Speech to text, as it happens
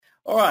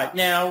All right.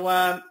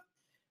 Now,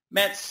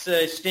 Matt's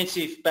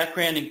extensive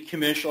background in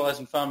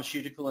commercialising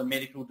pharmaceutical and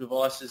medical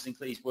devices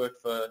includes he's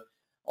worked for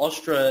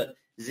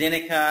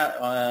AstraZeneca,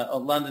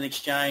 on London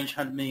Exchange,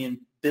 100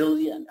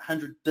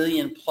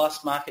 billion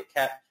plus market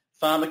cap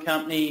pharma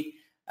company.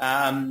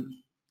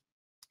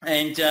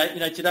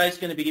 Today's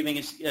going to be giving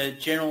us a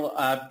general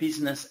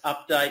business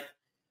update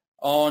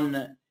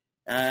on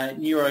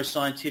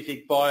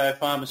neuroscientific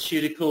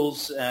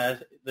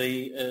biopharmaceuticals,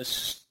 the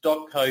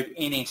stock code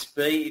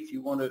NSB, if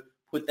you want to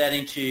put that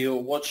into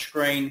your watch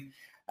screen.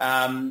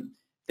 Their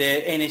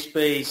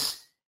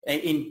NSB's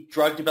in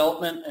drug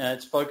development.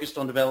 It's focused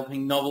on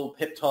developing novel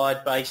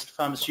peptide-based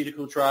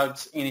pharmaceutical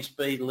drugs.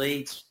 NSB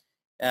leads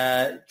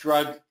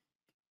drug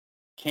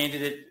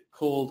candidate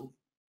called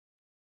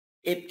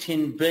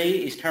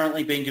Eptin-B is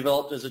currently being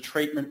developed as a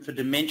treatment for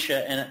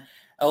dementia and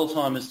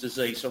Alzheimer's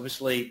disease.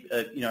 Obviously,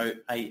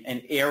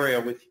 an area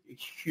with a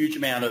huge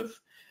amount of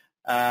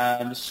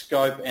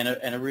scope and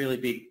a really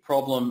big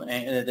problem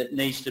that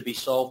needs to be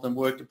solved and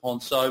worked upon.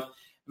 So,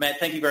 Matt,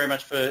 thank you very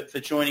much for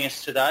joining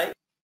us today.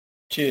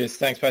 Cheers.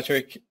 Thanks,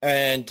 Patrick.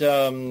 And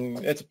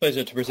it's a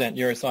pleasure to present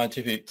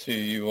Neuroscientific to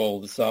you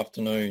all this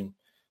afternoon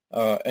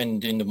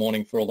and in the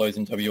morning for all those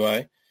in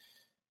WA.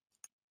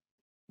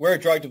 We're a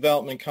drug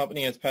development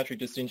company, as Patrick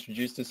just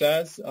introduced us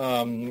as.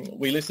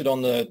 We listed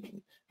on the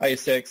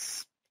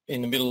ASX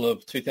in the middle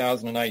of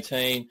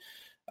 2018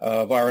 via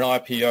an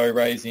IPO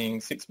raising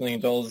 $6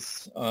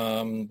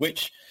 million,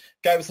 which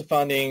gave us the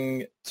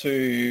funding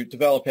to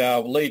develop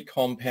our lead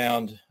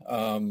compound,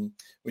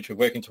 which we're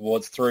working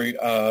towards through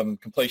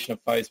completion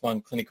of phase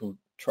 1 clinical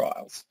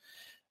trials.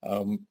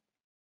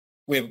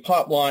 We have a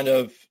pipeline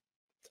of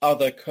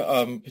other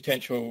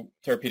potential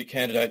therapeutic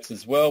candidates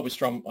as well, with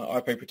strong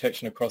IP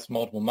protection across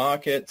multiple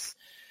markets.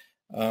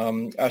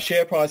 Our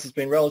share price has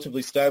been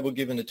relatively stable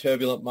given the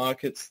turbulent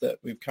markets that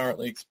we've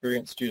currently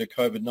experienced due to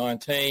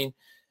COVID-19.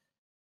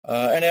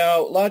 And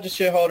our largest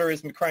shareholder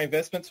is Macrae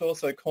Investments, who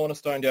also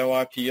cornerstoned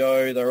our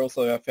IPO. They're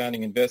also our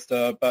founding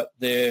investor, but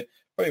they're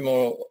probably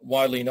more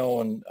widely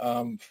known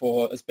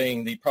as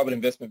being the private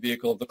investment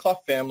vehicle of the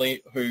Clough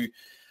family, who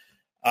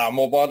are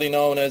more widely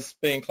known as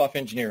being Clough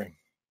Engineering.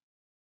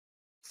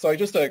 So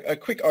just a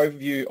quick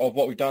overview of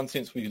what we've done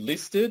since we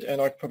listed,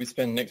 and I could probably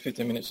spend the next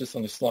 15 minutes just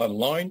on this slide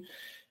alone.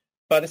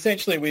 But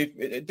essentially,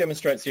 it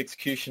demonstrates the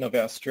execution of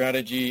our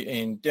strategy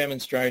in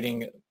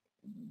demonstrating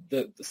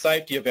the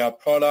safety of our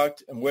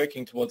product and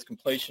working towards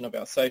completion of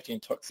our safety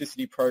and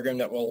toxicity program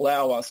that will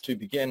allow us to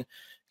begin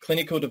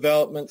clinical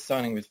development,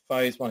 starting with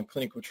phase 1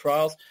 clinical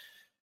trials,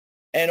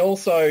 and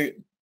also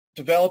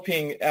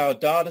developing our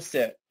data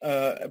set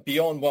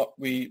beyond what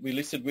we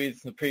listed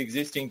with the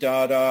pre-existing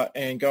data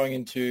and going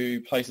into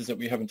places that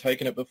we haven't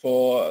taken it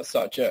before,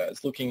 such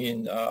as looking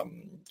in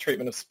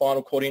treatment of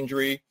spinal cord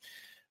injury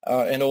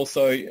and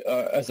also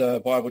as a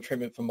viable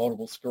treatment for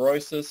multiple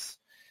sclerosis.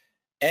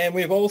 And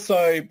we've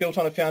also built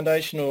on a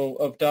foundation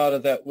of data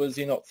that was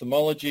in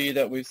ophthalmology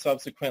that we've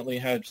subsequently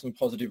had some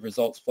positive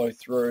results flow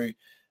through,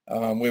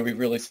 where we've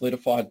really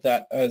solidified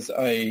that as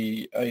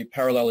a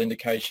parallel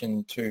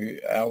indication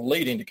to our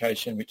lead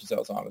indication, which is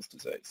Alzheimer's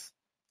disease.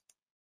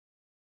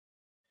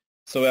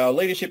 So our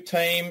leadership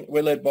team,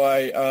 we're led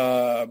by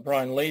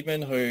Brian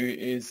Leedman, who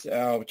is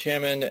our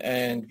chairman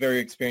and very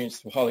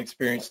experienced, highly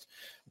experienced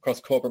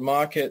across corporate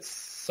markets,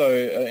 so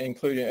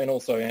including, and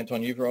also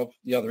Anton Uvarov,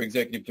 the other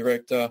executive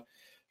director,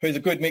 who's a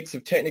good mix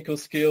of technical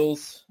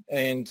skills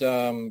and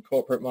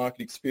corporate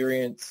market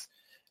experience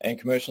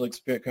and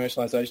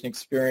commercialization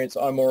experience.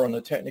 I'm more on the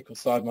technical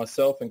side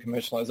myself and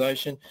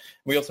commercialization.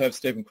 We also have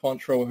Stephen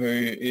Quantrill, who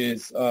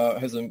is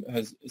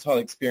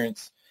highly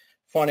experienced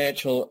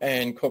financial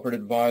and corporate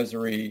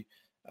advisory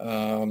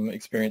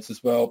experience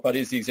as well, but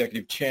is the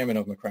executive chairman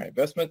of Macrae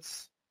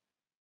Investments.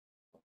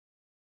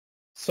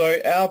 So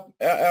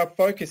our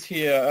focus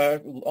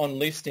here on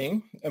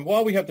listing, and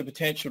while we have the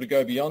potential to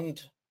go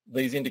beyond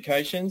these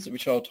indications,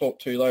 which I'll talk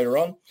to later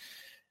on,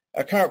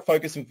 our current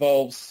focus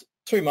involves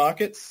two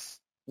markets.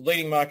 The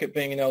leading market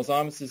being in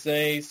Alzheimer's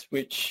disease,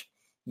 which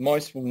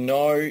most will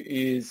know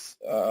is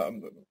a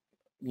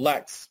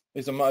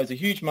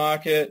huge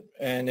market,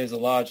 and there's a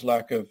large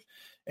lack of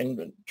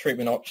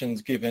treatment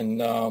options given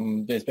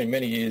there's been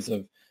many years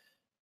of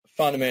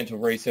fundamental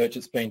research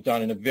that's been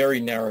done in a very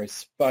narrow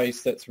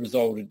space that's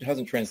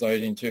hasn't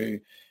translated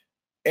into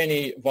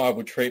any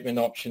viable treatment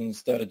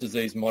options that are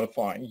disease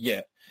modifying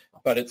yet.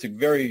 But it's a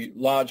very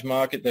large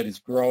market that is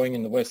growing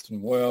in the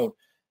Western world,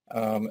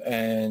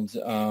 and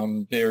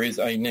there is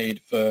a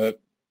need for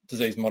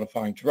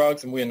disease-modifying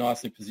drugs, and we're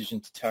nicely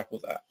positioned to tackle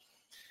that.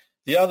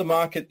 The other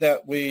market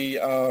that we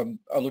are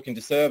looking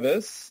to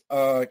service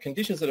are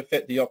conditions that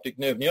affect the optic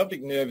nerve. And the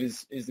optic nerve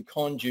is the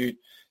conduit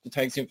that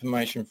takes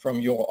information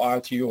from your eye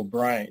to your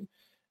brain,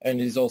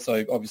 and is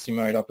also obviously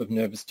made up of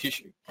nervous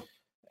tissue.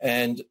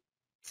 And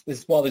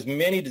while there's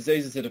many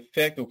diseases that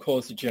affect or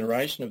cause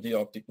degeneration of the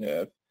optic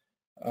nerve,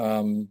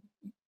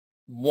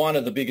 one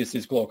of the biggest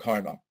is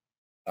glaucoma.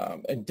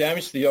 And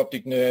damage to the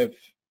optic nerve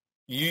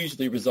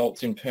usually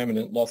results in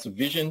permanent loss of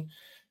vision,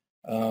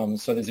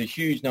 So there's a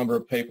huge number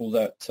of people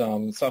that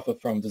suffer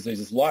from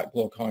diseases like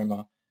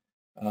glaucoma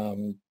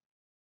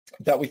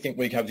that we think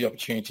we have the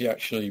opportunity to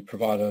actually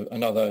provide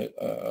another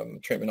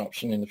treatment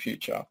option in the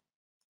future.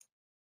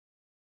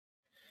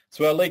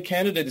 So our lead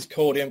candidate is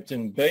called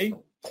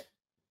EmptinB.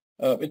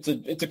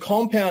 It's a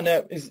compound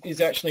that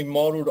is actually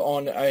modelled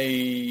on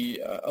a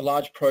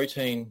large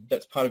protein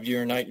that's part of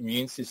your innate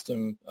immune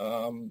system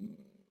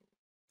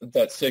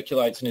that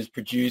circulates and is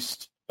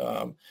produced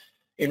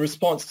in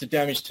response to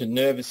damage to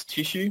nervous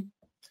tissue.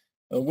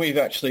 We've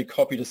actually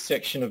copied a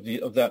section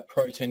of that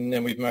protein and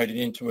then we've made it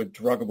into a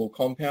druggable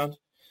compound.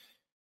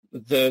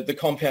 The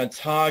compound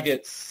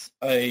targets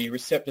a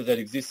receptor that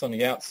exists on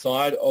the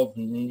outside of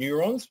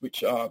neurons,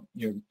 which are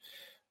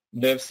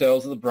nerve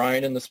cells of the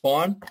brain and the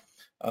spine.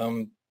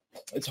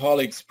 It's a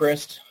highly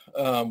expressed,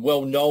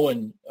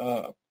 well-known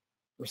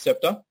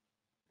receptor.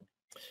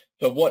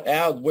 But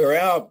where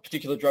our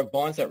particular drug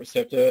binds that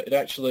receptor, it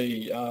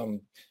actually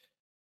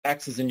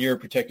acts as a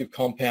neuroprotective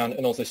compound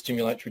and also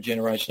stimulates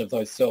regeneration of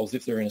those cells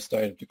if they're in a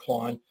state of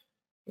decline.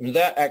 And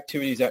that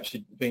activity has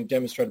actually been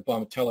demonstrated by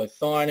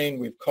metallothionein.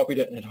 We've copied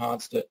it and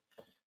enhanced it.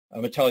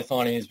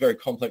 Metallothionein is a very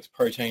complex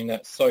protein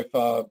that's so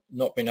far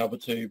not been able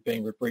to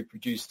be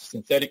reproduced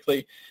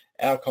synthetically.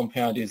 Our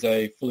compound is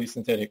a fully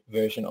synthetic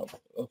version of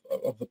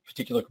a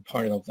particular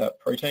component of that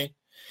protein.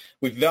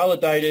 We've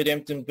validated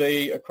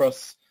EmptinB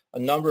across a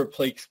number of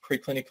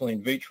preclinical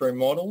in vitro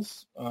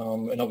models,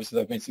 and obviously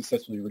they've been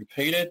successfully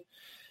repeated,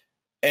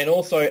 and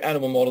also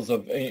animal models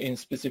in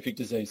specific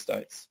disease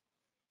states.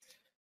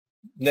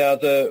 Now,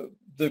 the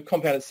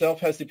compound itself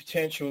has the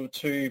potential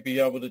to be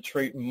able to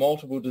treat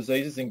multiple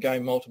diseases and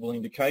gain multiple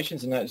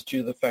indications, and that is due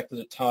to the fact that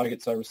it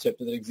targets a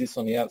receptor that exists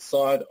on the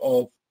outside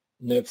of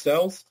nerve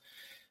cells,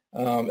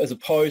 as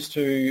opposed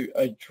to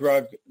a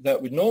drug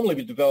that would normally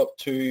be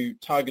developed to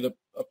target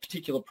a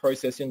particular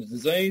process in the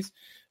disease.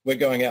 We're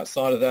going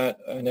outside of that,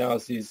 and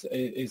ours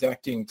is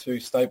acting to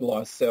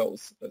stabilise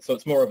cells. So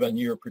it's more of a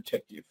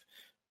neuroprotective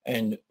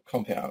and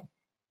compound.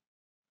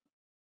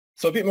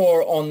 So a bit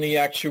more on the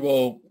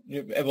actual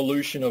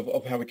evolution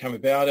of how we came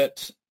about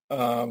it,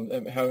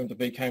 and how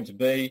EmptinB came to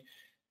be.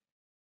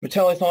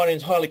 Metallothionein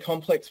is highly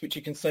complex, which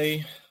you can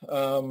see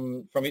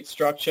from its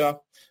structure.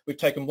 We've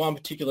taken one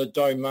particular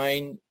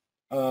domain,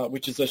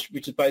 which is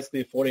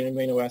basically a 14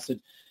 amino acid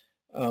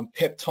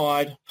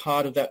peptide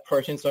part of that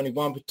protein. It's only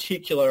one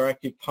particular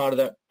active part of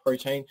that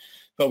protein,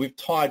 but we've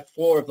tied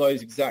 4 of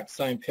those exact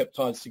same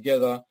peptides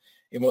together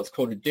in what's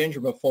called a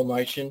dendrimer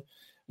formation,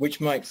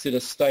 which makes it a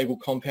stable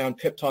compound.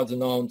 Peptides are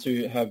known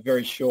to have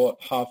very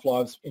short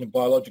half-lives in a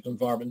biological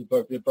environment.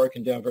 They're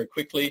broken down very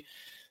quickly.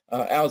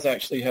 Ours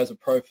actually has a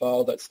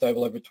profile that's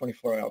stable over a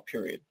 24-hour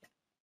period.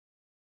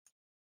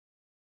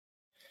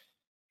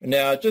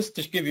 Now, just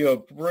to give you a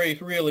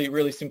brief, really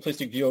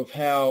simplistic view of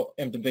how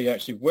EmptinB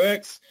actually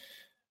works,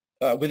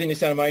 within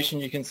this animation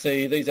you can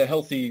see these are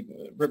healthy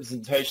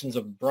representations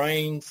of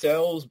brain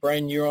cells,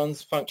 brain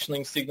neurons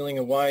functioning, signalling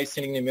away,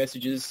 sending their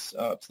messages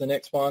to the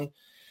next one.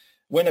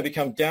 When they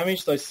become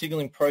damaged, those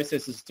signaling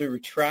processes do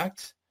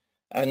retract,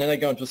 and then they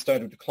go into a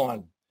state of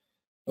decline.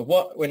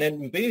 But when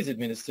EmptinB is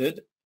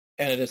administered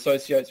and it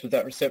associates with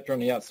that receptor on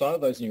the outside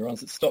of those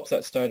neurons, it stops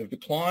that state of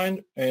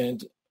decline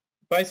and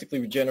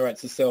basically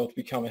regenerates the cell to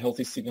become a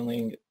healthy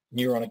signaling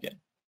neuron again.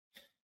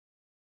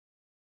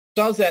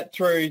 Does that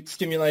through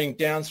stimulating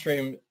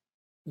downstream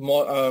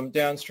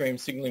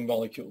signaling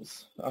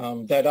molecules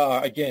that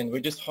are, again, we're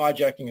just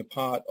hijacking a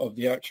part of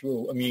the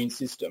actual immune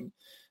system,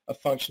 a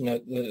function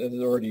that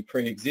already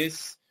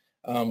pre-exists.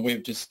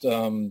 We've just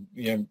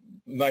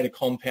made a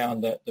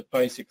compound that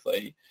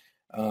basically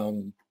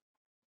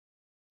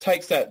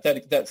takes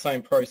that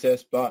same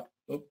process, but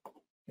let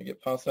me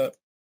get past that.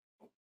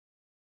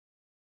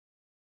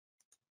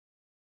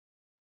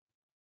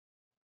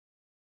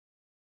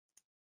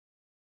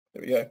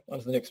 There we go, on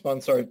to the next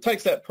one. Sorry, it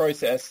takes that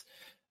process,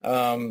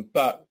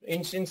 but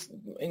achieves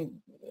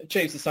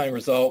the same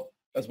result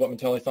as what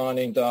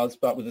metallothionein does,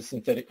 but with a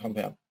synthetic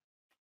compound.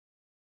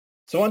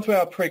 So on to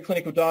our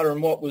preclinical data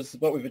and what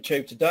we've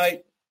achieved to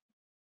date.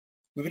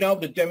 We've been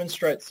able to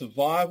demonstrate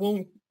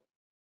survival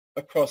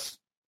across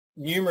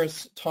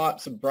numerous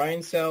types of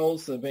brain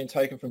cells that have been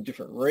taken from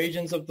different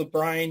regions of the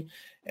brain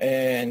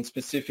and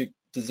specific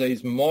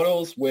disease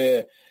models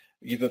where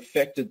you've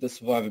affected the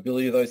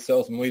survivability of those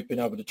cells, and we've been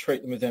able to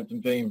treat them with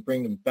EmptinB and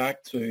bring them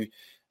back to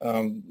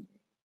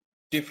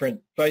different,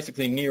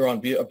 basically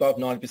above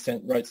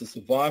 90% rates of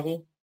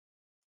survival.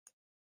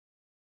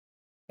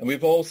 And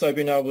we've also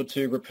been able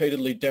to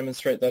repeatedly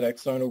demonstrate that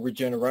axonal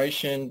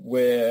regeneration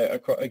where,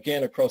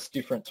 again, across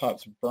different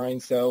types of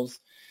brain cells,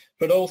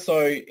 but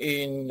also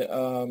in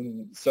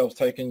nerve cells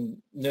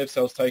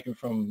taken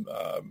from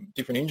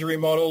different injury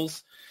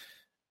models,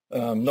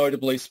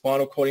 notably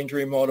spinal cord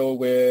injury model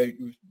where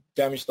you've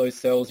damaged those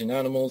cells in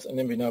animals and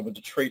then been able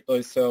to treat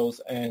those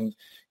cells and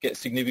get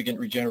significant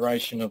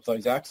regeneration of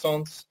those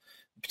axons.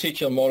 The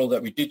particular model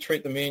that we did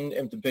treat them in,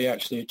 EmptinB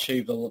actually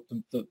achieved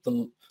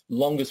the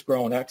longest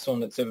growing axon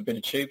that's ever been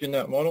achieved in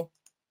that model.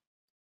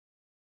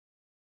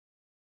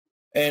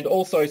 And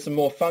also some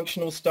more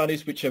functional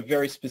studies, which are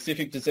very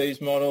specific disease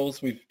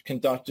models. We've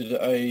conducted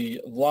a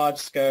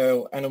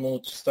large-scale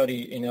animal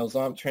study in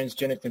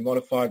transgenically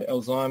modified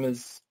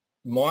Alzheimer's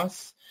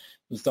mice.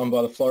 It was done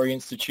by the Florey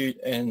Institute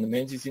and the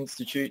Menzies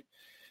Institute,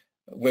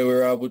 where we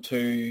were able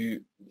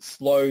to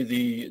slow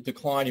the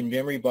decline in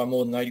memory by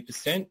more than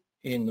 80%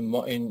 in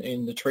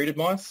the treated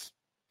mice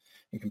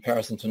in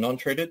comparison to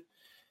non-treated.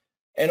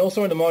 And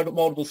also in the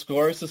multiple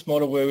sclerosis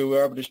model, where we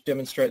were able to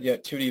demonstrate the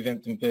activity of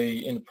emptin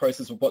B in the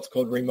process of what's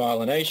called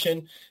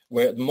remyelination,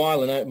 where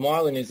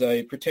myelin is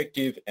a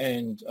protective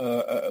and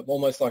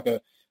almost like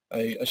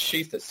a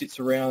sheath that sits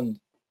around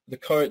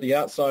the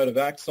outside of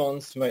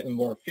axons to make them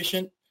more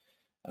efficient.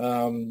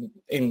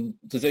 In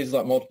diseases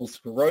like multiple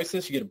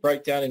sclerosis, you get a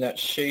breakdown in that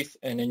sheath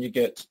and then you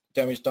get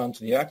damage done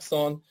to the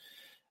axon.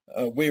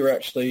 We were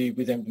actually,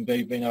 with emptin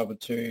B, being able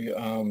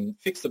to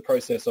fix the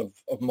process of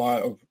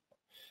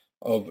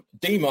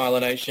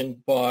demyelination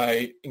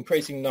by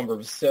increasing the number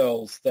of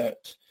cells that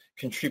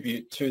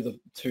contribute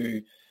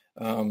to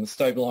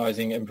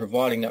stabilizing and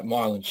providing that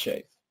myelin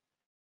sheath.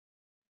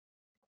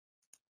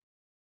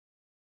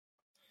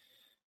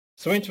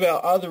 So into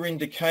our other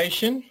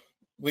indication,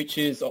 which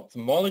is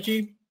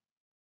ophthalmology.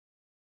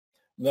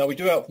 Now we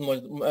do our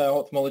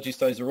ophthalmology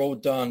studies are all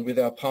done with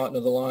our partner,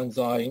 the Lions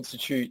Eye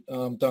Institute,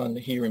 done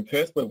here in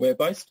Perth, where we're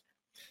based.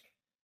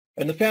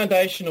 And the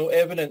foundational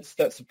evidence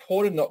that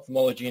supported an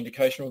ophthalmology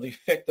indication, or the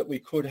effect that we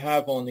could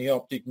have on the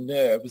optic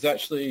nerve, was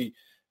actually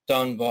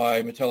done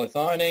by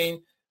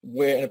metallothionein,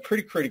 where in a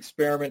pretty crude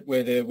experiment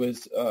where there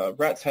was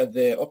rats had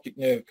their optic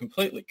nerve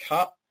completely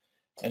cut,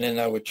 and then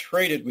they were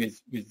treated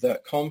with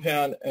that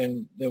compound,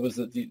 and there was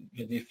the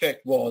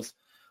effect was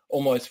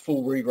almost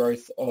full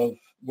regrowth of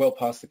well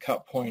past the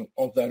cut point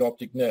of that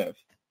optic nerve.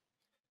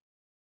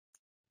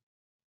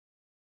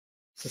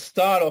 To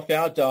start off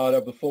our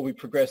data, before we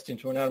progressed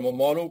into an animal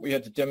model, we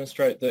had to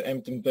demonstrate that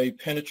emptin B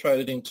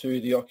penetrated into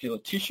the ocular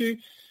tissue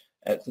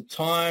at the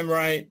time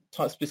rate,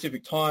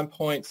 specific time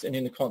points, and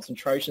in the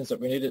concentrations that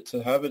we needed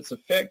to have its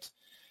effect.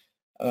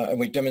 And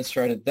we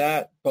demonstrated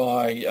that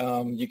by,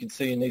 you can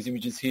see in these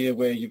images here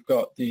where you've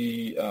got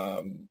the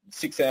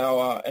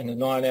 6-hour and the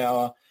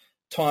 9-hour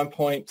time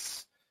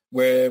points,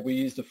 where we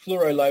used a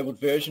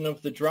fluoro-labeled version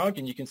of the drug,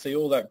 and you can see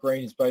all that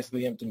green is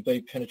basically emptin B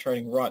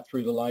penetrating right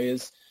through the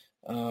layers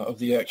of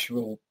the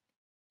actual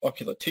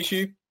ocular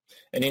tissue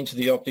and into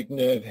the optic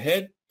nerve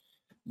head,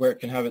 where it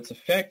can have its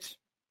effect.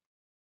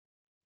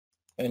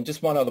 And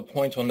just one other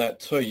point on that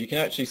too, you can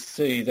actually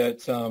see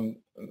that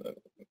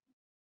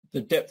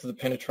the depth of the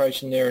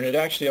penetration there, and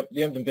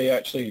the emptin B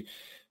actually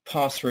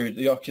passed through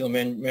the ocular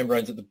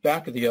membranes at the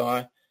back of the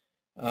eye,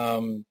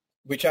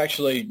 which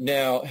actually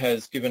now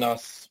has given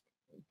us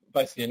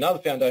basically another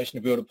foundation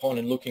to build upon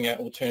in looking at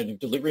alternative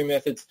delivery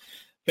methods.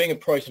 Being a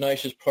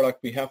proteinaceous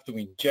product, we have to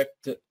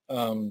inject it,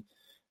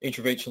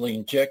 intravitreally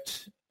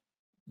inject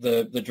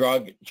the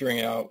drug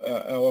during our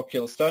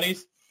ocular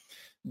studies.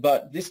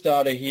 But this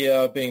data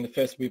here, being the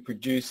first we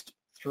produced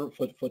for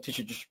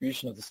tissue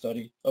distribution of the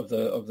study of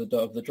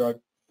the drug,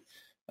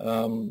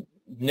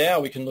 now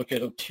we can look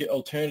at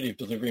alternative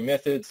delivery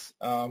methods,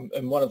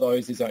 and one of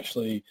those is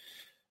actually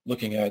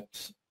looking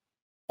at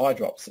eye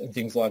drops and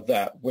things like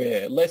that,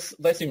 where less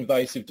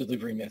invasive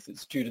delivery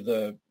methods due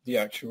to the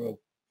actual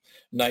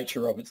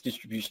nature of its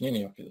distribution in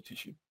the ocular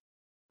tissue.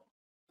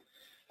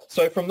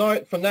 So from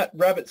that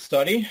rabbit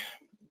study,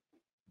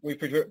 we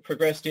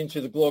progressed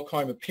into the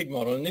glaucoma pig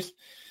model, and this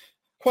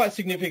quite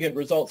significant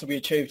results that we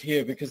achieved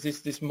here, because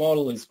this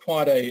model is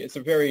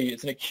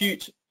it's an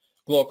acute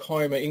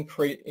glaucoma,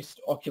 increased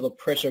ocular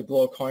pressure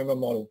glaucoma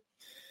model,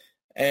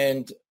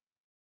 and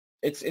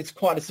it's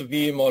quite a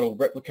severe model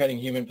replicating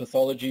human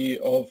pathology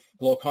of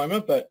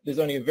glaucoma, but there's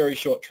only a very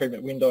short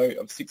treatment window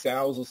of 6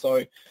 hours or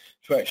so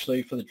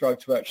for the drug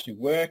to actually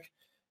work.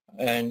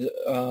 And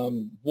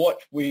what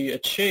we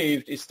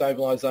achieved is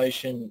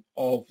stabilization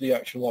of the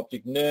actual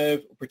optic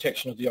nerve,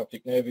 protection of the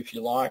optic nerve, if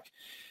you like.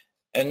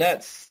 And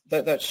that's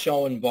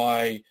shown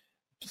by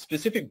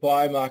specific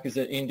biomarkers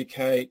that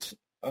indicate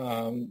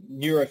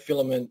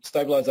neurofilament,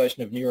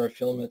 stabilization of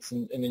neurofilaments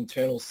and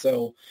internal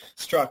cell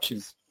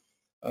structures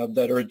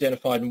that are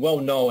identified and well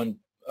known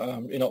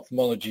in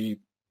ophthalmology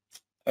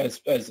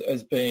as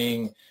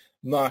being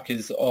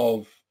markers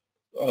of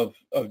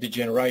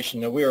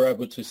degeneration. Now, we were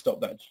able to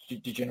stop that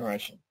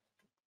degeneration.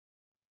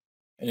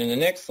 And in the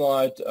next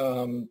slide,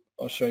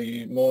 I'll show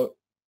you more.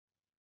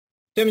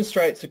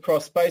 Demonstrates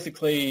across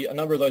basically a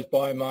number of those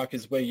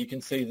biomarkers where you can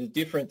see the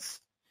difference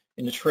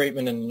in the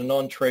treatment and the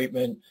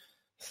non-treatment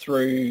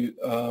through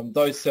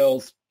those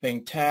cells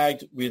being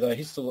tagged with a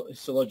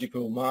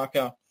histological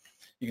marker.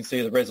 You can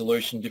see the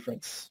resolution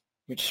difference,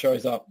 which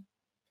shows up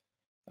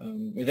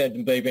with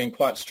emptin B being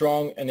quite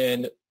strong, and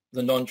then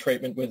the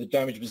non-treatment where the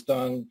damage was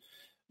done,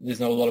 there's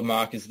not a lot of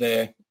markers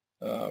there,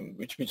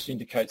 which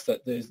indicates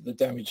that there's the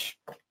damage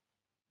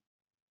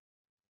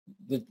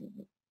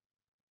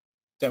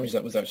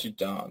that was actually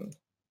done.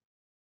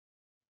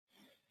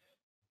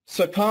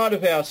 So part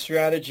of our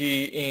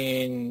strategy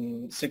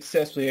in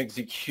successfully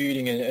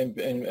executing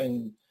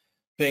and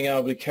being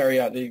able to carry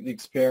out the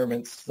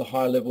experiments to the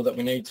high level that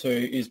we need to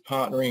is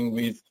partnering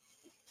with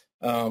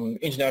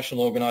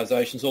international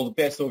organisations, all the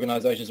best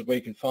organisations that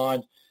we can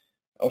find,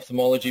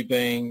 ophthalmology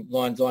being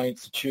Lions Eye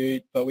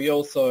Institute, but we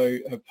also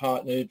have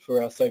partnered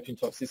for our safety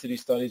and toxicity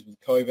studies with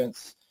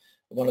Covance,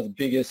 one of the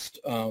biggest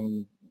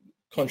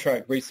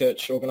contract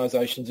research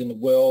organisations in the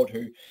world,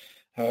 who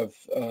have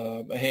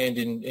a hand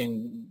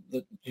in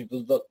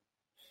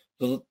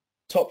the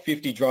top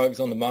 50 drugs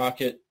on the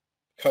market.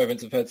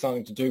 Covance have had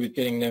something to do with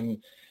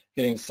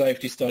getting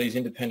safety studies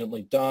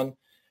independently done.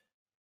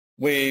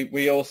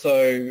 We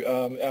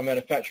also, our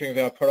manufacturing of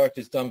our product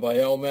is done by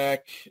LMAC,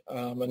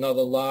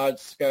 another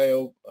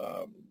large-scale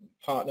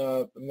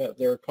partner.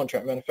 They're a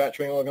contract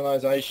manufacturing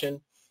organisation.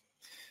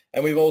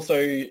 And we've also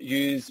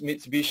used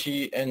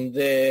Mitsubishi and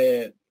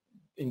their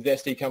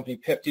investee company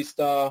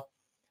PeptiStar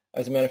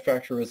as a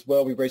manufacturer as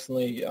well. We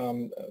recently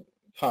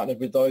partnered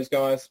with those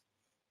guys.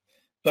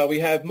 But we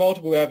have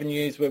multiple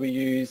avenues where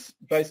we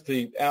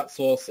basically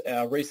outsource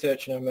our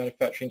research and our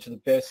manufacturing to the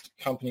best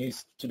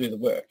companies to do the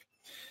work,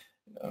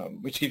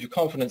 which gives you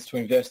confidence to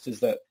investors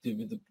that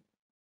the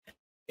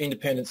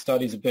independent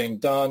studies are being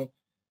done,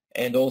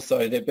 and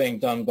also they're being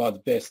done by the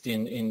best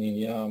in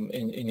the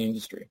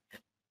industry.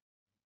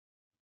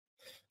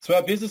 So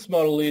our business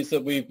model is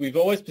that we've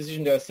always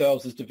positioned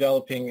ourselves as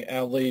developing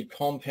our lead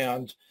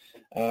compound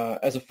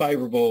as a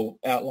favourable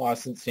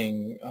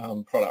out-licensing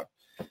product.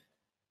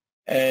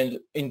 And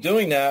in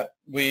doing that,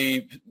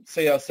 we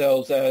see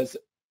ourselves as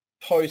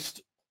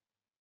post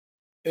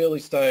early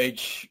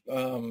stage,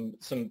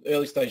 some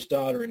early stage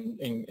data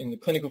in the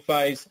clinical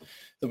phase,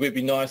 that we'd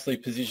be nicely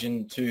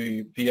positioned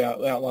to be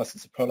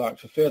out-license a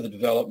product for further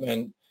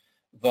development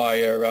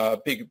via a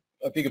bigger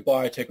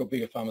biotech or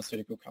bigger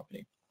pharmaceutical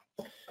company.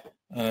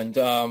 And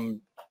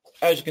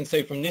as you can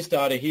see from this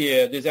data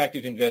here, there's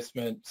active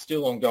investment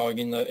still ongoing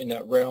in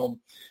that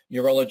realm.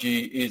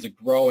 Neurology is a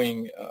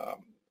growing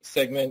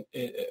segment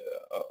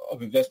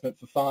of investment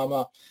for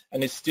pharma,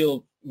 and there's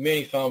still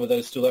many pharma that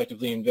are still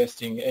actively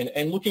investing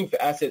and looking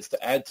for assets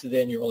to add to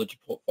their neurology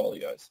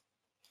portfolios.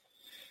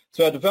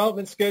 So our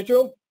development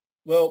schedule,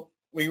 well,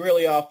 we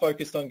really are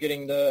focused on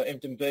getting the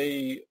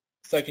MDB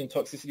safety and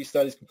toxicity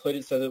studies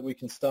completed so that we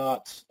can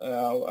start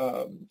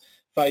our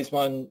phase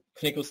 1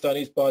 clinical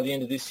studies by the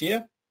end of this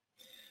year.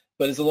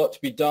 But there's a lot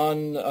to be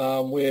done.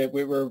 We're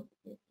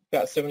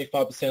about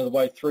 75% of the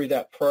way through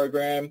that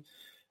program.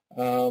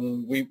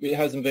 It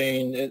hasn't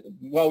been,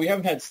 well, we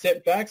haven't had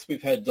setbacks,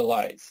 we've had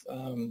delays,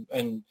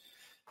 and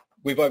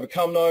we've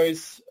overcome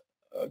those.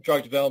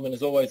 Drug development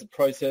is always a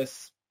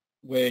process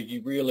where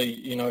you really,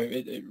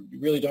 you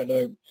really don't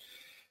know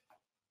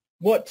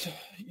what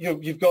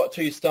you've got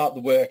till you start the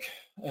work,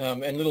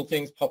 and little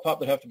things pop up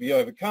that have to be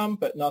overcome,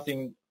 but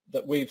nothing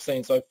that we've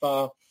seen so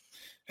far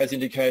has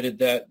indicated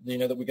that,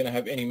 that we're going to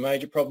have any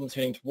major problems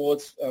heading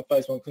towards our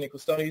phase 1 clinical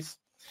studies.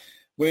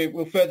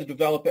 We'll further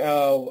develop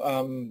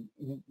our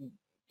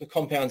the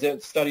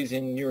compounds studies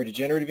in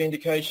neurodegenerative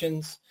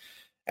indications,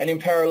 and in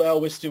parallel,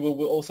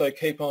 we'll also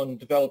keep on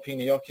developing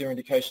the ocular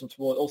indication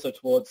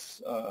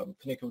towards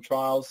clinical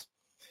trials,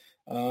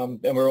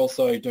 and we're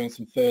also doing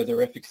some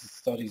further efficacy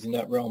studies in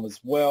that realm as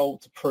well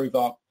to prove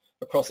up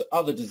across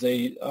other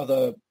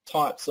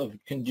types of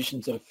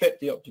conditions that affect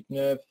the optic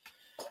nerve,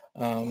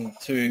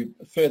 to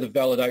further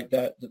validate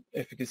that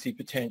efficacy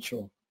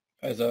potential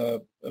as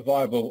a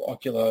viable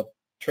ocular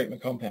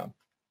treatment compound.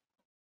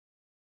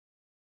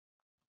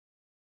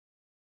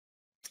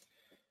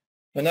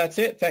 And that's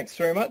it. Thanks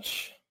very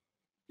much.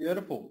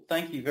 Beautiful.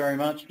 Thank you very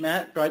much,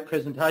 Matt. Great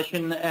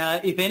presentation.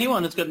 If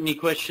anyone has got any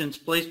questions,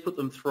 please put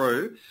them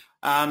through.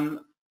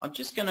 I'm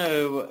just going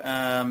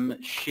to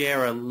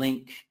share a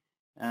link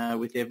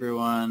with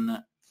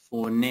everyone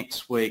for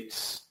next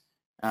week's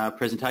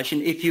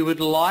presentation. If you would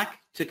like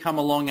to come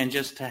along and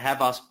just to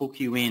have us book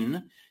you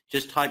in,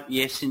 just type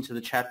yes into the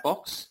chat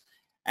box.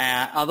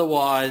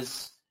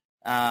 Otherwise,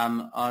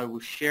 I will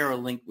share a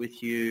link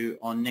with you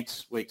on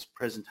next week's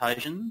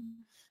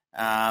presentation,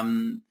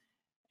 and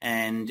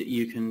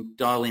you can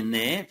dial in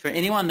there. For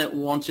anyone that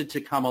wanted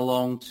to come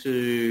along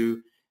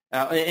to,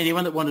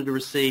 anyone that wanted to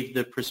receive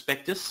the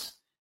prospectus,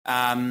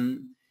 for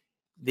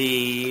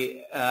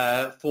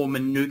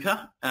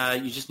Manuka,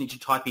 you just need to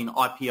type in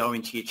IPO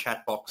into your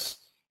chat box,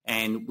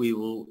 and we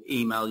will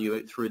email you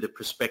it through the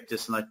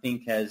prospectus. And I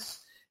think as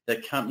the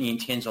company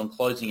intends on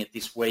closing it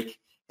this week,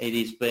 it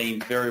is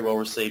being very well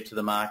received to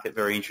the market,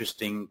 very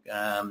interesting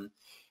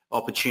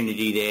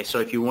opportunity there. So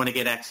if you want to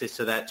get access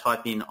to that,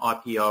 type in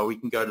IPO. We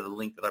can go to the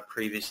link that I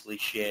previously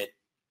shared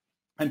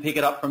and pick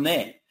it up from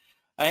there.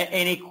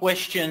 Any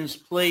questions,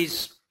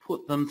 please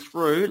put them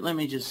through. Let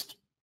me just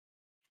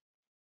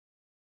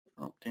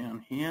drop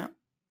down here.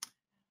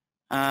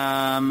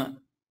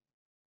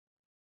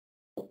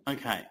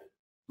 Okay.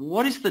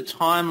 What is the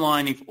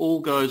timeline if all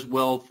goes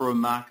well for a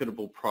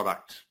marketable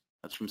product?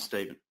 That's from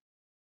Stephen.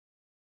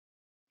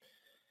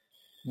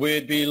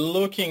 We'd be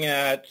looking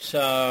at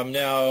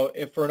now,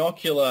 if for an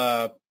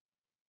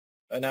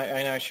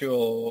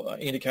actual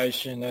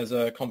indication as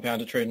a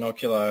compound to treat an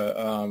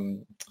ocular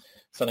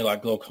something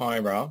like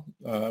glaucoma,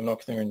 an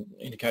ocular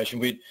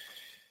indication,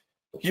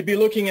 you'd be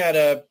looking at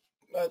a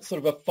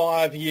sort of a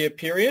 5-year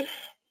period.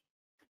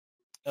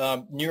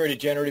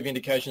 Neurodegenerative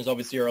indications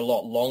obviously are a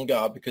lot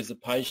longer because the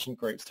patient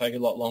groups take a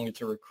lot longer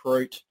to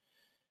recruit,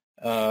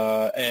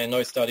 and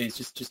those studies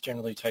just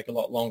generally take a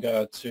lot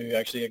longer to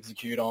actually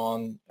execute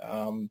on.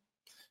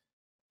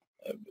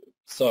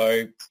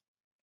 So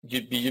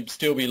you'd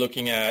still be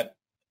looking at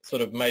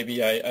sort of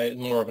maybe a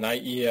more of an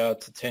 8-year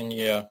to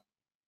 10-year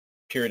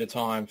period of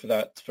time for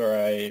the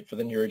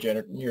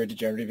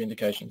neurodegenerative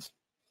indications.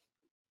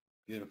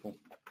 Beautiful.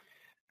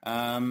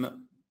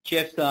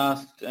 Jeff's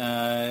asked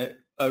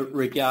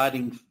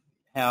regarding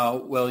how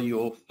well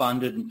you're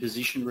funded and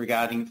positioned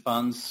regarding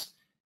funds,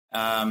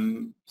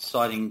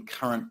 citing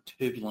current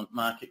turbulent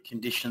market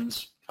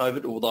conditions,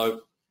 COVID, although at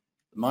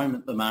the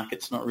moment the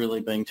market's not really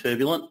being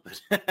turbulent,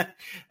 but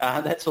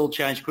that's all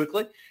changed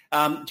quickly.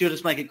 Do you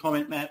just make a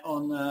comment, Matt,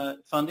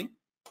 on funding?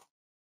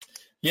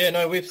 Yeah,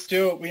 no, we're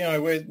still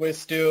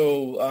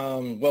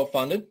well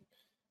funded.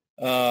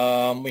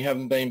 We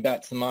haven't been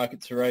back to the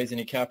market to raise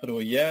any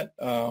capital yet.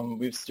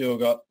 We've still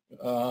got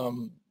a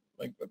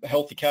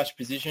healthy cash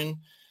position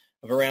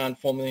of around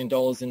 $4 million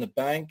in the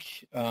bank.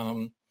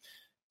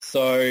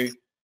 So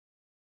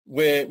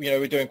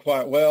we're doing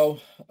quite well,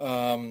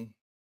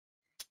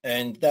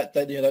 and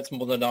that's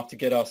more than enough to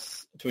get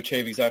us to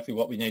achieve exactly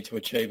what we need to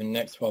achieve in the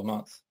next 12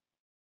 months.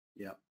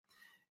 Yeah.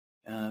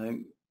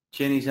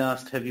 Jenny's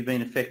asked, have you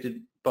been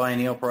affected by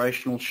any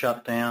operational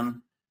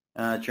shutdown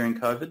during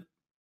COVID?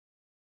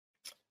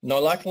 No,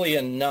 luckily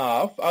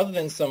enough, other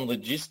than some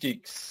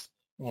logistics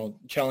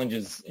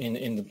challenges in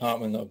the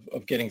department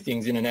of getting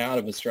things in and out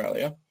of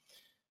Australia.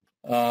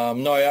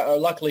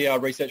 Luckily our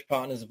research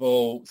partners have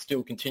all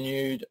still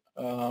continued.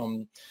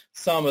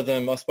 Some of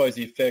them, I suppose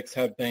the effects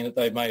have been that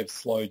they may have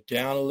slowed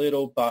down a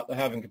little, but they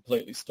haven't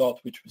completely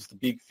stopped, which was the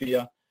big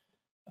fear.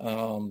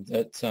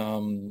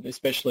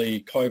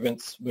 Especially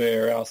Covance,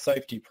 where our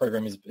safety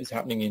program is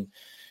happening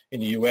in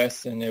the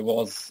US, and there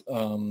was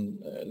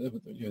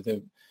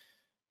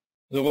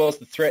there was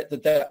the threat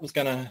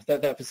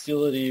that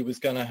facility was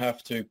going to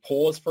have to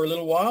pause for a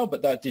little while,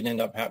 but that didn't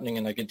end up happening,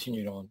 and they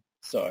continued on.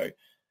 So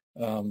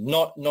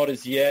not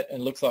as yet,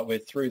 and looks like we're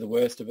through the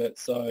worst of it.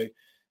 So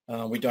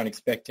we don't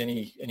expect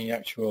any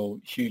actual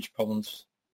huge problems